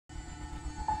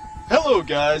Hello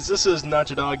guys, this is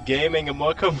Dog Gaming and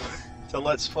welcome to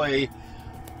Let's Play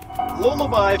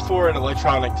Lullaby for an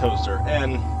Electronic Toaster.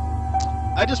 And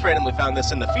I just randomly found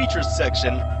this in the features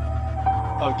section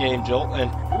of Game Jolt,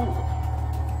 and ooh,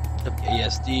 the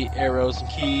ASD arrows and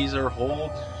keys are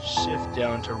hold shift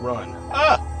down to run.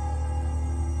 Ah!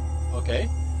 Okay,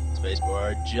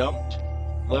 spacebar jumped,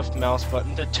 left mouse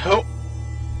button to tow.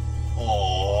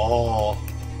 Oh.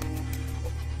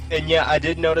 And yeah, I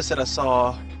did notice that I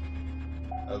saw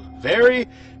a very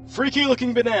freaky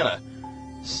looking banana.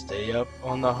 Stay up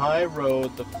on the high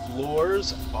road, the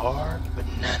floors are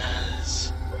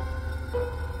bananas.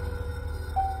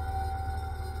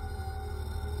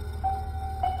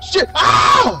 Shit!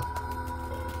 Ah!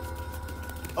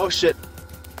 Oh shit.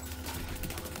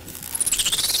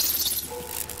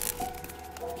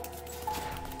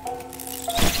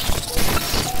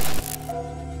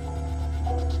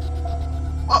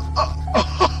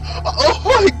 Oh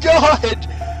my god!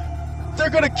 They're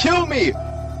gonna kill me!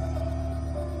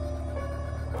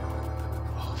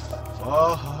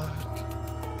 Oh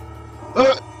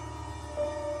fuck.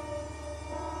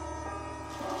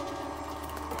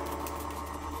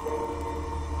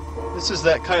 This is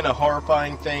that kind of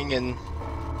horrifying thing, and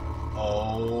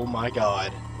oh my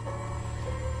god.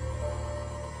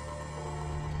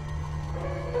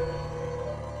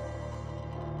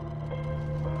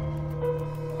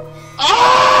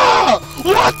 Ah!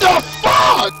 What the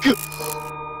fuck?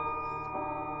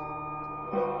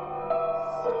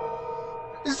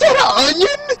 Is that an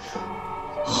onion?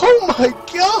 Oh my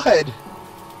god!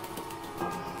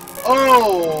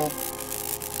 Oh.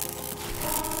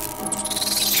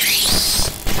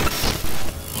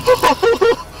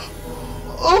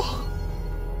 Oh.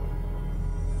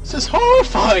 This is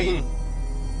horrifying.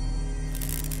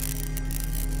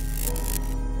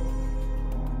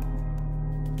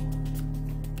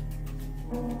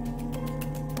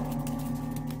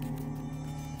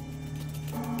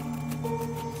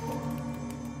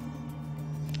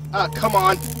 Ah, come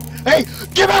on. Hey,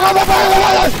 get back on the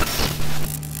fire!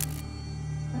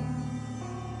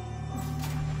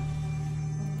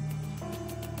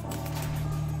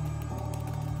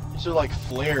 These are like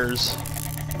flares.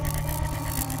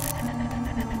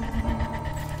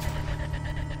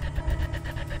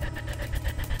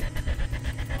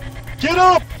 Get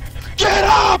up! Get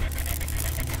up!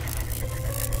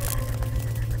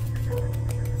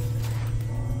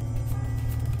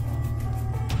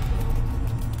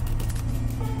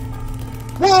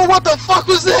 Whoa, what the fuck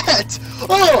was that?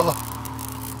 Oh!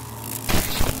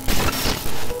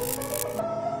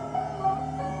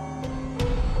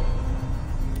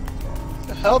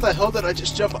 How the hell did I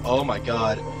just jump? Oh my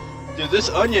god. Dude, this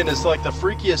onion is like the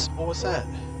freakiest. What was that?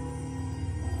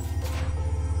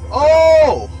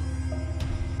 Oh!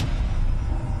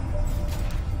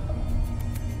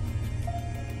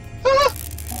 Ah!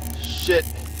 Shit.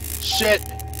 Shit.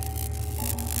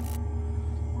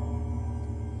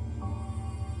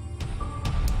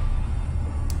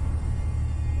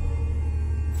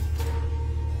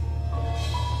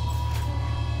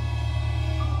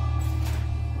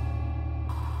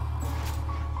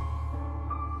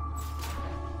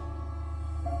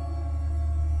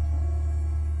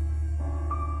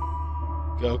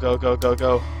 Go, go, go, go,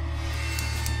 go.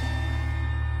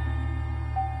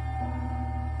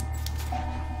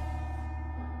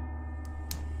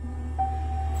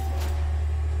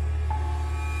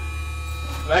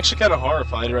 I'm actually kind of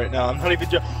horrified right now. I'm not even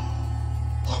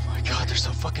oh my god, they're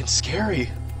so fucking scary.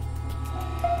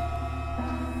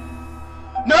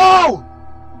 No!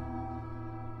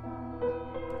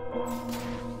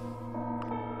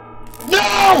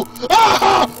 No!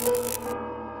 Ah!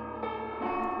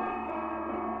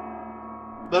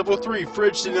 Level 3,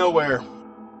 fridge to nowhere.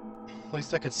 At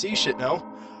least I can see shit now.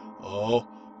 Oh.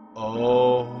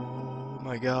 Oh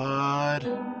my god.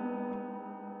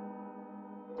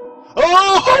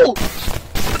 Oh!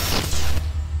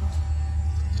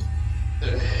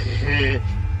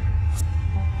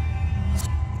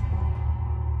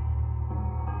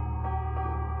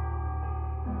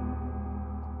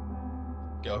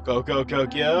 Go, go, go, go,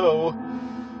 go.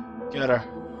 Gotta.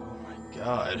 Oh my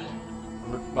god.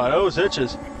 My nose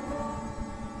itches.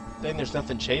 Dang, there's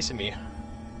nothing chasing me.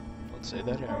 Don't say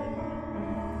that, Aaron.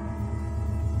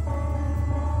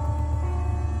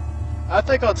 I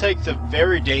think I'll take the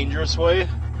very dangerous way.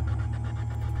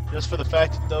 Just for the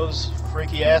fact that those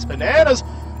freaky ass bananas.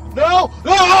 No!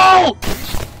 No!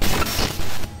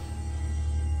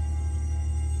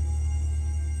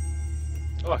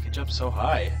 Oh, I can jump so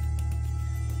high.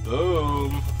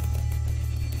 Boom.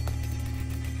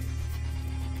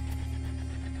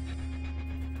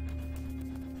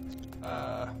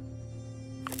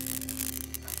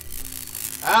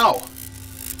 Ow!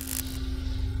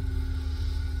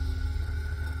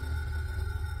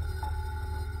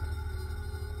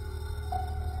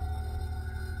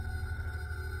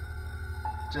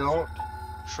 Don't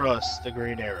trust the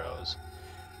green arrows.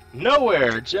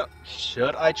 Nowhere!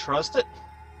 Should I trust it?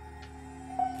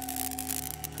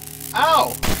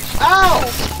 Ow! Ow!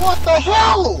 What the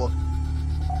hell?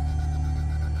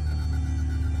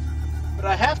 But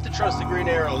I have to trust the green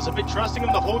arrows. I've been trusting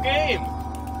them the whole game.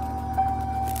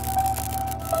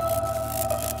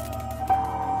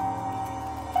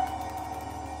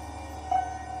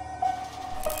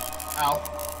 Ow.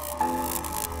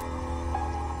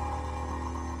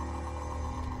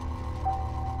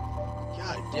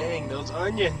 God dang, those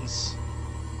onions.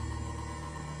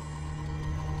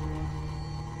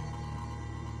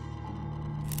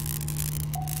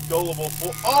 Gullible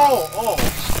fool. Oh!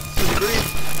 So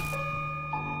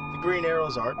the green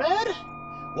arrows are bad?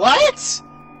 What?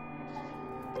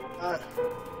 I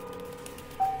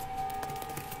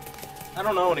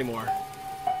don't know anymore.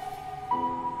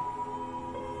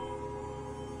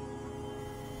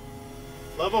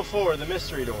 Level 4, the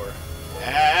mystery door.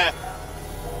 Ah!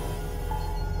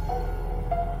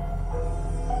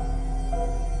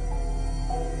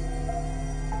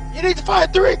 You need to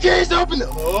find 3 keys to open the—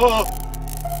 Oh!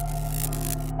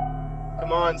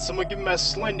 Come on, someone give me my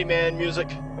Slendy Man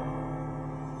music.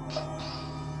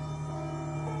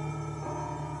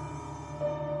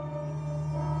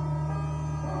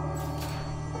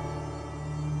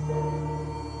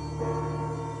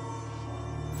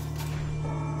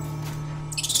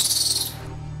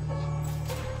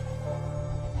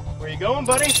 Where you going,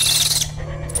 buddy?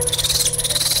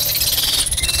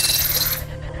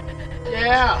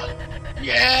 Yeah!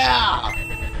 Yeah!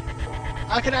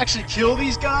 I can actually kill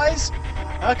these guys?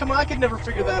 How come I could never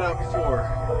figure that out before?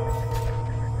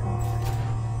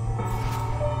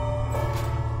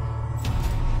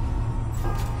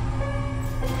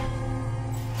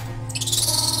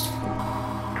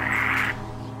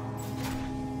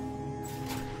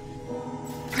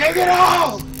 Take it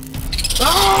all!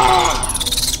 Ah!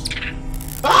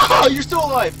 Ah! You're still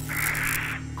alive!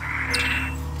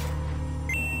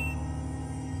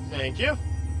 Thank you.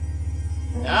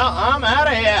 Now I'm out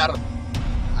of here.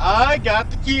 I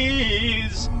got the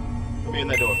keys. Put me in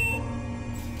that door.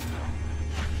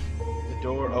 The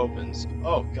door opens.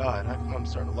 Oh God, I'm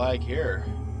starting to lag here.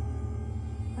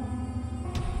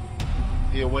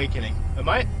 The awakening. Am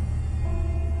I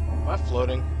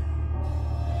floating?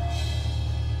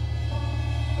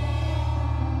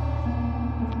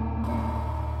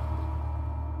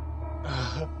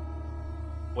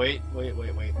 Wait.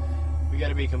 We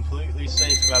gotta be completely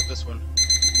safe about this one.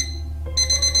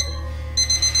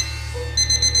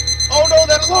 Oh no,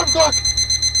 that alarm clock!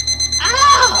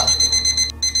 Ah!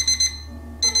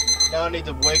 Now I need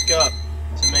to wake up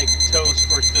to make toast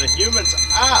for the humans.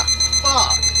 Ah,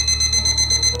 fuck!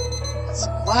 That's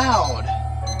loud.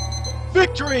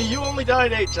 Victory! You only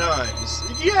died 8 times.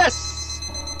 Yes!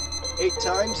 8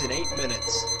 times in 8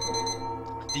 minutes.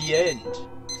 The end.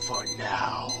 For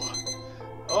now.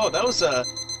 Oh, that was a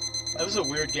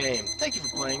weird game. Thank you for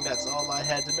playing. That's all I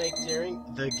had to make during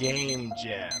the game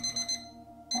jam.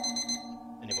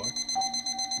 Anymore?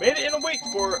 Made it in a week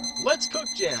for Let's Cook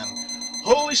Jam.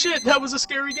 Holy shit, that was a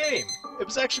scary game. It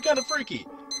was actually kind of freaky.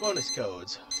 Bonus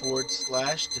codes: /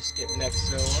 to skip next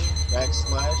zone, /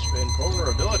 and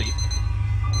vulnerability.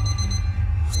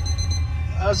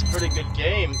 That was a pretty good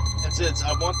game. That's it.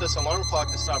 I want this alarm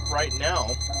clock to stop right now,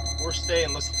 or stay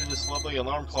and listen to this lovely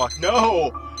alarm clock.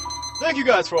 No! Thank you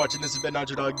guys for watching. This has been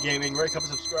Dog Gaming. Rate,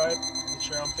 comment, subscribe, and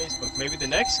share on Facebook. Maybe the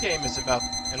next game is about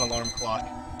an alarm clock.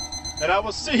 And I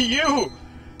will see you!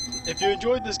 If you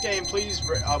enjoyed this game, please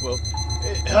I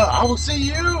will see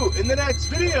you in the next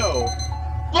video!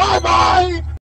 Bye-bye!